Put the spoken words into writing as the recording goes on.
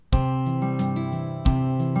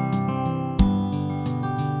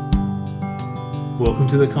Welcome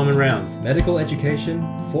to the Common Rounds. Medical education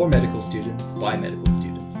for medical students by medical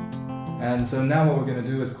students. And so now what we're going to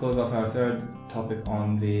do is close off our third topic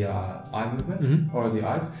on the eye movements or the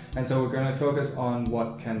eyes. And so we're going to focus on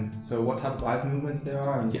what type of eye movements there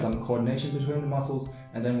are and some coordination between the muscles.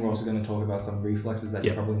 And then we're also going to talk about some reflexes that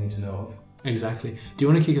you probably need to know of. Exactly. Do you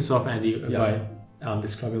want to kick us off, Andy, by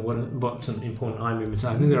describing what some important eye movements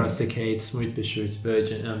are? I think there are saccades, smooth pursuits,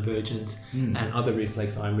 virgins, and other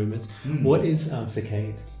reflex eye movements. What is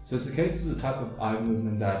saccades? So saccades is a type of eye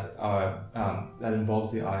movement that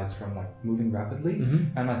involves the eyes from moving rapidly,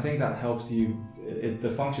 and I think that helps you. The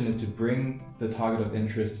function is to bring the target of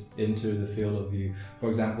interest into the field of view. For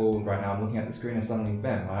example, right now I'm looking at the screen and suddenly,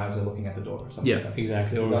 bam, my eyes are looking at the door or something. Yeah, like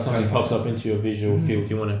exactly. Or if something pops up into your visual field,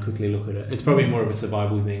 you want to quickly look at it. It's probably more of a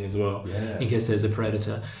survival thing as well, in case there's a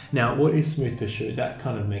predator. Now, what is smooth pursuit? That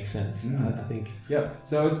kind of makes sense, I think. Yeah.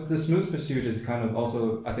 So the smooth pursuit is kind of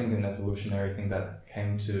also, I think, an evolutionary thing that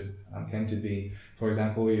came to be. For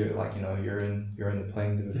example, you're in the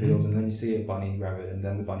plains of the fields, and then you see a bunny rabbit, and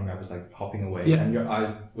then the bunny rabbit's hopping away, and your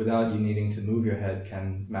eyes, without you needing to move your head,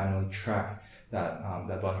 can manually track that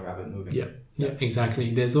bunny rabbit moving. Yeah,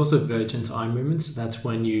 exactly. There's also virgins eye movements. That's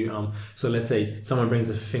when you so let's say someone brings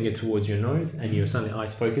a finger towards your nose and your suddenly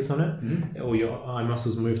eyes focus on it, or your eye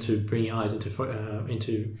muscles move to bring your eyes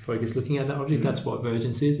into focus looking at that object. That's what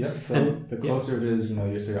virgins is. Yeah. So the closer it is,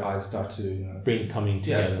 your eyes start to coming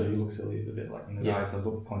together. Yeah, so you look silly a bit, the eyes are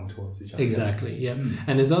pointing towards each other. Exactly. Yeah.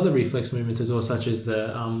 And there's other reflex movements as well, such as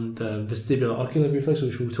the vestibular ocular reflex,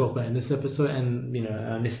 which we'll talk about in this episode, and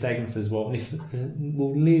nystagmus as well.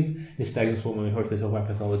 We'll leave nystagmus when we hopefully talk about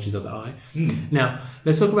pathologies of the eye. Now,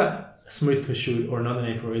 let's talk about smooth pursuit, or another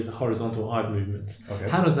name for it is the horizontal eye movements. Okay.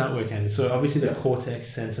 How does that work, Andy? So obviously the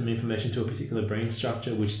cortex sends some information to a particular brain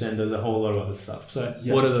structure, which then does a whole lot of other stuff. So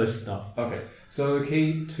what are those stuff? Okay. So the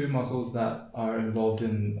key two muscles that are involved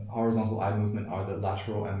in horizontal eye movement are the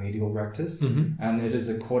lateral and medial rectus. And it is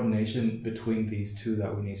a coordination between these two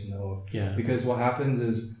that we need to know of. Yeah. Because what happens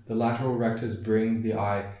is the lateral rectus brings the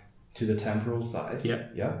eye to the temporal side.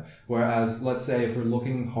 Yeah. Whereas, let's say if we're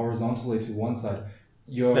looking horizontally to one side,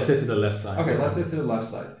 let's say to the left side. Okay, let's say to the left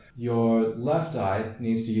side. Your left eye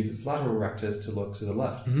needs to use its lateral rectus to look to the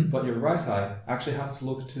left, but your right eye actually has to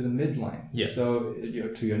look to the midline. Yeah. So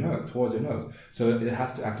to your nose, towards your nose. So it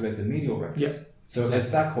has to activate the medial rectus. Yeah. So it's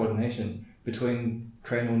that coordination between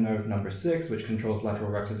cranial nerve number 6, which controls lateral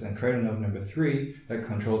rectus, and cranial nerve number 3 that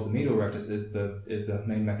controls the medial rectus is the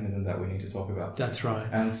main mechanism that we need to talk about. That's right.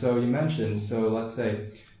 And so you mentioned, let's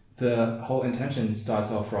say the whole intention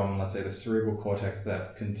starts off from, let's say, the cerebral cortex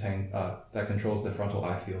that controls the frontal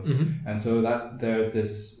eye field. And so that there's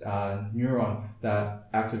this neuron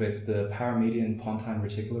that activates the paramedian pontine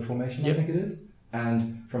reticular formation, I think it is.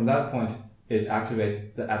 And from that point, it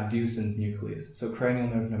activates the abducens nucleus. So cranial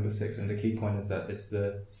nerve number 6, and the key point is that it's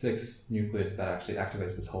the 6th nucleus that actually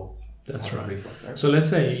activates this whole reflex. Right? So let's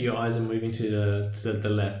say your eyes are moving to the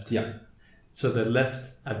left. Yeah. So the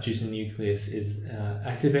left abducen nucleus is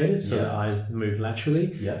activated, so the eyes move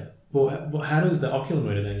laterally. Yes. Well, how does the ocular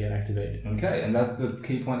motor then get activated? Okay, and that's the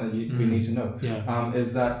key point that we need to know. Yeah.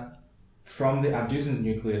 Is that from the abducens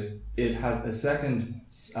nucleus, it has a second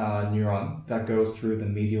neuron that goes through the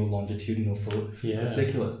medial longitudinal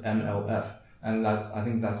fasciculus, MLF. And I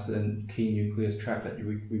think that's a key nucleus tract that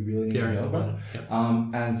we really need to know about. Yep.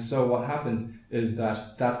 And so what happens is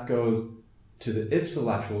that goes to the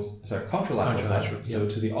contralateral side, so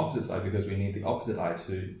to the opposite side, because we need the opposite eye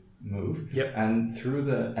to move. Yep. And through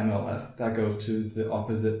the MLF, that goes to the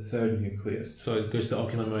opposite third nucleus. So it goes to the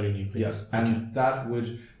oculomotor nucleus. Yeah. And that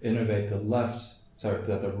would innervate the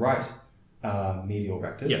right medial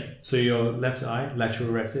rectus. Yeah. So your left eye,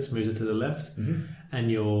 lateral rectus, moves it to the left,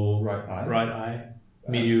 and your right eye,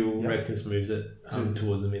 medial rectus moves it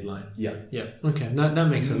towards the midline. Yeah. Yeah. Okay. That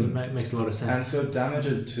makes a lot of sense. And so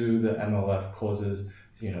damages to the MLF causes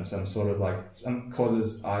some sort of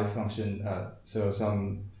causes eye function. So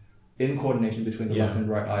some incoordination between the left and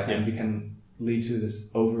right eye, and we can lead to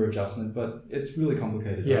this over adjustment, but it's really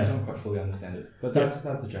complicated. I don't quite fully understand it, but that's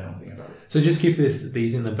the general thing about it. So just keep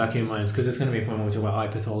these in the back of your minds, because it's going to be a point when we talk about eye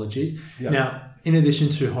pathologies. Now, in addition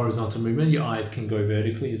to horizontal movement, your eyes can go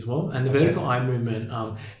vertically as well, and the vertical eye movement,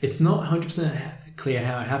 it's not 100% clear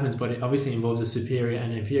how it happens, but it obviously involves the superior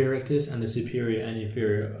and inferior rectus and the superior and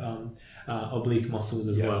inferior oblique muscles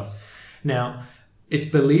as well. Now, it's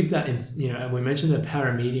believed that, and we mentioned the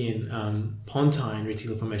paramedian pontine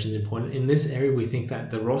reticular formation is important. In this area, we think that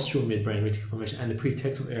the rostral midbrain reticular formation and the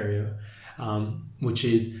pretectal area, which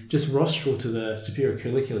is just rostral to the superior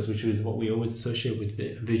colliculus, which is what we always associate with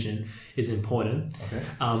vision, is important. Okay.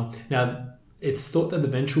 Now, it's thought that the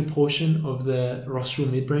ventral portion of the rostral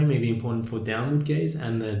midbrain may be important for downward gaze,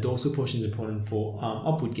 and the dorsal portion is important for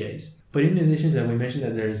upward gaze. But in addition to that, we mentioned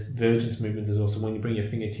that there's vergence movements as well. So when you bring your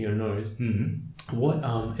finger to your nose, what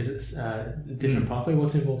is it a different pathway?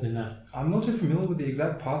 What's involved in that? I'm not too familiar with the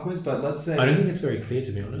exact pathways, but let's say... I don't think it's very clear,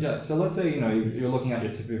 to be honest. Yeah, so let's say, you're looking at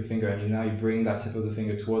your tip of your finger and now you bring that tip of the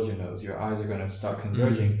finger towards your nose. Your eyes are going to start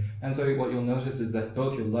converging. And so what you'll notice is that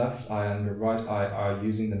both your left eye and your right eye are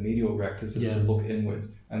using the medial rectus to look inwards.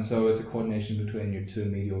 And so it's a coordination between your two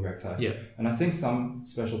medial recti. Yeah. And I think some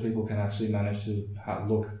special people can actually manage to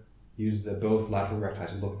use both lateral recti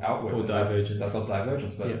to look outwards. Or divergence. That's not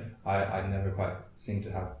divergence, but I never quite seem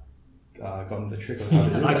to have gotten the trick of how to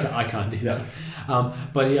do that. I can't do that.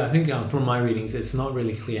 But yeah, I think from my readings, it's not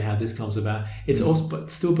really clear how this comes about. It's also, but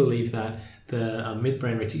still believe that the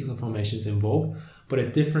midbrain reticular formation is involved, but a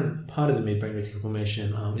different part of the midbrain reticular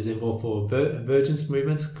formation is involved for vergence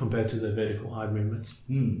movements compared to the vertical eye movements.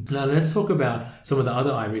 Now let's talk about some of the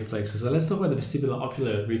other eye reflexes. So let's talk about the vestibular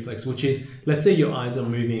ocular reflex, which is, let's say your eyes are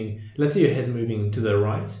moving, let's say your head's moving to the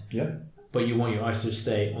right. Yeah. But you want your eyes to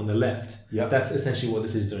stay on the left. Yeah. That's essentially what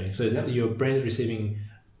this is doing. So your brain's receiving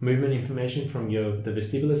movement information from the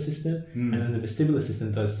vestibular system, and then the vestibular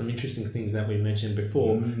system does some interesting things that we mentioned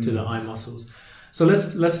before to the eye muscles. So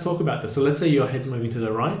let's talk about this. So let's say your head's moving to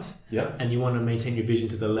the right, and you want to maintain your vision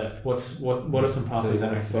to the left. What are some pathways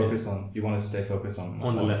that you want to stay focused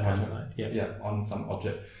on the left hand side? On some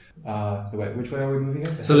object. So wait, which way are we moving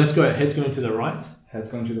it? So let's go. Head's going to the right. Head's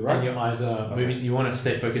going to the right. And your eyes are moving. You want to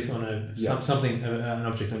stay focused on an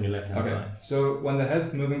object on your left hand side. So when the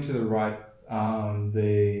head's moving to the right,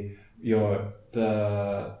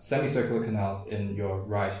 the semicircular canals in your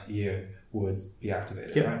right ear would be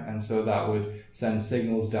activated, right? And so that would send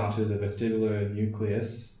signals down to the vestibular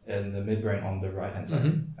nucleus in the midbrain on the right hand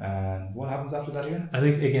side. And what happens after that again? I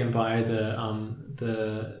think again by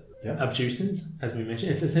the abducens, as we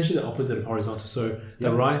mentioned, it's essentially the opposite of horizontal. So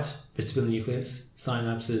the right vestibular nucleus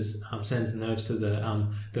synapses sends nerves to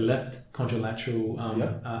the left contralateral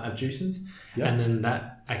abducens, and then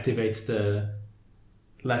that activates the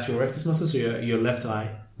lateral rectus muscle. So your left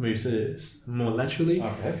eye moves more laterally.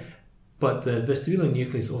 Okay. But the vestibular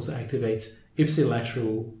nucleus also activates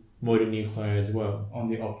ipsilateral motor nuclei as well. On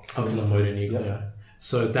the ocular motor nuclei.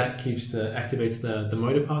 So that activates the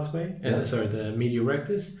motor pathway, the medial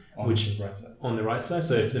rectus, on the right side.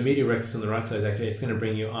 So if the medial rectus on the right side is activated, it's going to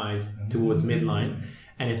bring your eyes towards midline.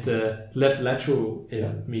 And if the left lateral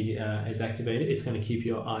is activated, it's going to keep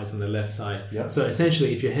your eyes on the left side. So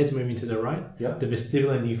essentially, if your head's moving to the right, the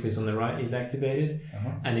vestibular nucleus on the right is activated,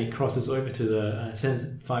 and it crosses over to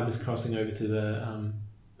sends fibers crossing over to the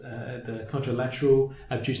contralateral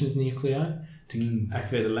abducens nuclei to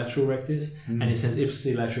activate the lateral rectus, and it sends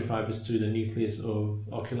ipsilateral fibers to the nucleus of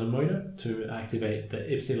ocular motor to activate the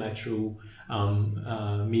ipsilateral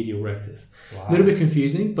medial rectus. Wow. A little bit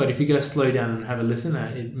confusing, but if you go slow down and have a listen,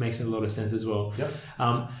 it makes a lot of sense as well.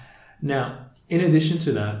 Now, in addition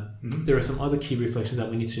to that, there are some other key reflexes that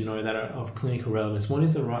we need to know that are of clinical relevance. One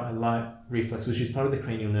is the right light reflex, which is part of the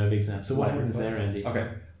cranial nerve exam. So what happens there, Andy?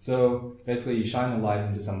 Okay, so basically you shine a light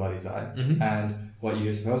into somebody's eye, and what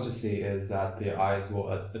you're supposed to see is that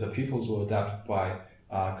the pupils will adapt by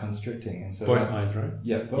constricting. And so both eyes, right?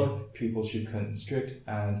 Yeah, both pupils should constrict,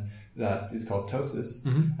 and that is called ptosis,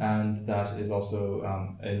 and that is also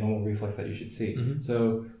a normal reflex that you should see.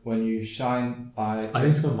 So when you shine I think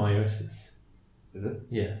it's called meiosis. Is it?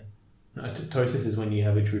 Yeah. No, ptosis is when you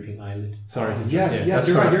have a drooping eyelid. Sorry. Yes,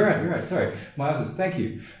 you're right. Sorry. Meiosis, thank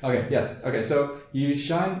you. Okay, yes. Okay, so you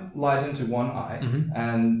shine light into one eye,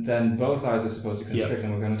 and then both eyes are supposed to constrict,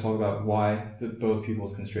 and we're going to talk about why both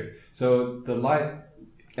pupils constrict. So the light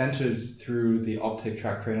enters through the optic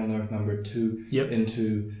tract cranial nerve number 2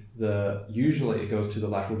 into usually it goes to the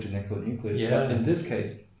lateral genicular nucleus, but in this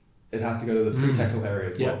case, it has to go to the pretectal area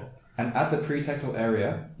as well. And at the pretectal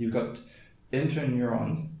area, you've got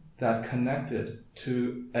interneurons that connected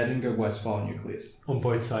to Edinger-Westphal nucleus. On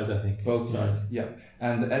both sides, I think. Both sides, yeah.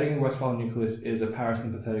 And the Edinger-Westphal nucleus is a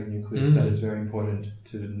parasympathetic nucleus that is very important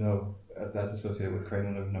to know that's associated with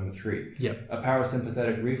cranial nerve number 3. A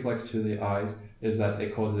parasympathetic reflex to the eyes is that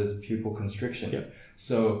it causes pupil constriction.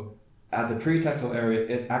 So at the pretectal area,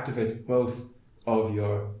 it activates both of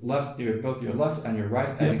your left and your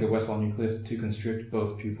right Edinger-Westphal nucleus to constrict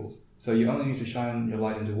both pupils. So you only need to shine your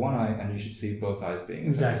light into one eye, and you should see both eyes being affected.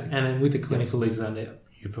 Exactly. And then with the clinical exam,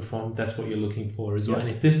 you perform, that's what you're looking for as well. Yeah.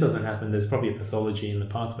 And if this doesn't happen, there's probably a pathology in the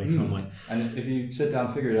pathway somewhere. And if you sit down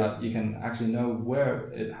and figure it out, you can actually know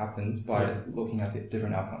where it happens by looking at the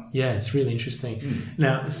different outcomes. Yeah, it's really interesting.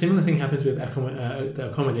 Now, a similar thing happens with the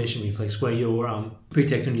accommodation reflex, where your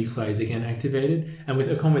pretectal nuclei is again activated. And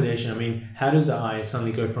with accommodation, I mean, how does the eye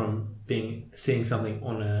suddenly go from seeing something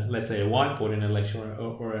on a, let's say, a whiteboard in a lecture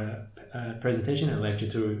or a presentation in a lecture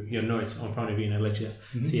to your notes in front of you in a lecture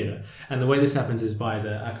theatre? And the way this happens is by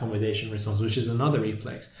the accommodation response, which is another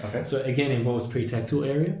reflex. Okay. So again, involves pretectal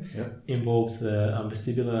area, involves the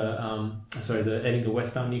vestibular, the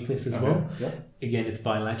Edinger-Westphal nucleus as well. Again, it's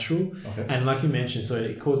bilateral. And like you mentioned, so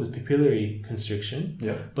it causes pupillary constriction.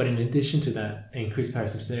 But in addition to that, increased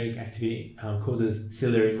parasympathetic activity causes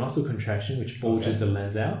ciliary muscle contraction, which bulges the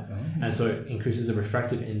lens out. And so it increases the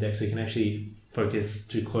refractive index, so you can actually focus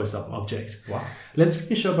to close-up objects. Wow. Let's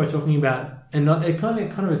finish up by talking about a kind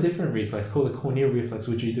of a different reflex called the corneal reflex,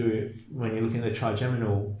 which you do when you're looking at the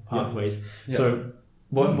trigeminal pathways. So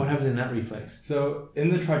what happens in that reflex? So in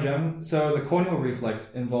the the corneal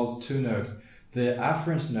reflex involves two nerves. The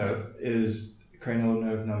afferent nerve is cranial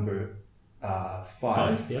nerve number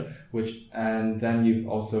 5, and then you've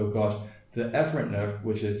also got the efferent nerve,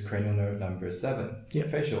 which is cranial nerve number 7,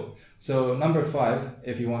 facial. So number 5,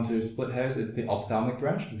 if you want to split hairs, it's the ophthalmic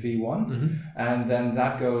branch, V1, and then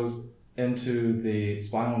that goes into the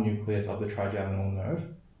spinal nucleus of the trigeminal nerve.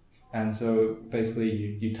 And so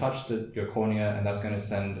basically you touch your cornea, and that's going to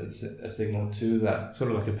send a signal to that.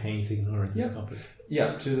 Sort of like a pain signal or a discomfort.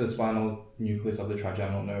 Yeah, to the spinal nucleus of the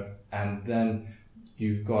trigeminal nerve. And then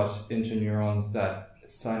you've got interneurons that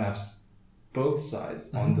synapse both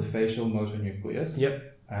sides on the facial motor nucleus.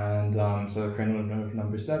 And so cranial nerve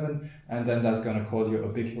number 7, and then that's going to cause your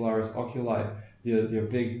orbicularis oculi, your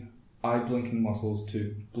big eye blinking muscles,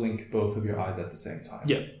 to blink both of your eyes at the same time.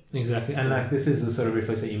 Exactly. And like this is the sort of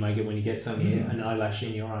reflex that you might get when you get suddenly an eyelash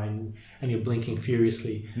in your eye and you're blinking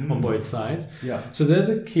furiously on both sides. So they're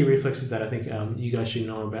the key reflexes that I think you guys should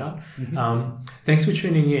know about. Thanks for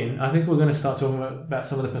tuning in. I think we're going to start talking about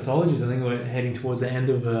some of the pathologies. I think we're heading towards the end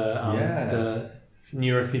of the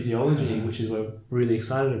neurophysiology, which is what we're really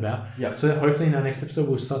excited about. So hopefully in our next episode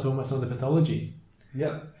we'll start talking about some of the pathologies.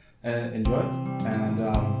 Enjoy. And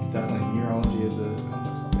definitely neurology is a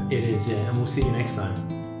complex topic. It is, and we'll see you next time.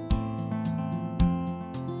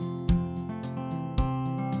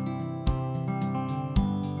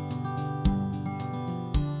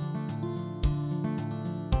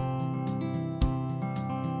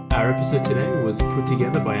 Our episode today was put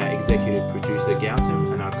together by our executive producer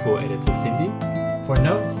Gautam and our core editor Cindy. For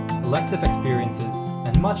notes, elective experiences,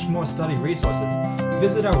 and much more study resources,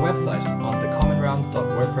 visit our website on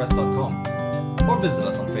thecommonrounds.wordpress.com or visit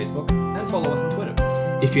us on Facebook and follow us on Twitter.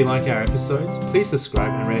 If you like our episodes, please subscribe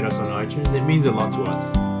and rate us on iTunes. It means a lot to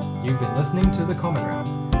us. You've been listening to The Common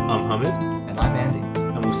Rounds. I'm Hamid. And I'm Andy.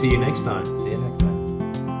 And we'll see you next time. See you next time.